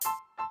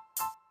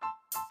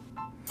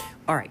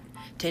Alright,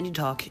 Tendy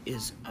Talk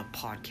is a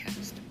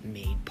podcast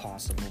made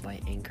possible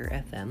by Anchor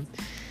FM,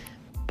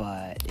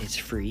 but it's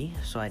free,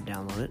 so I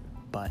download it.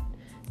 But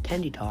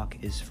Tendy Talk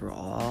is for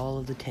all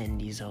of the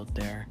tendies out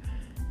there,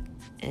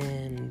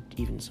 and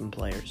even some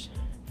players.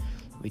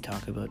 We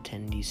talk about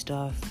Tendy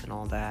stuff and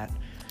all that,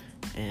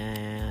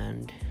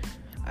 and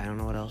I don't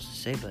know what else to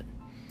say, but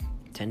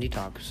Tendy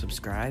Talk.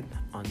 Subscribe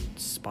on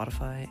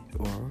Spotify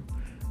or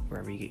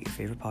wherever you get your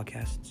favorite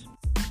podcasts.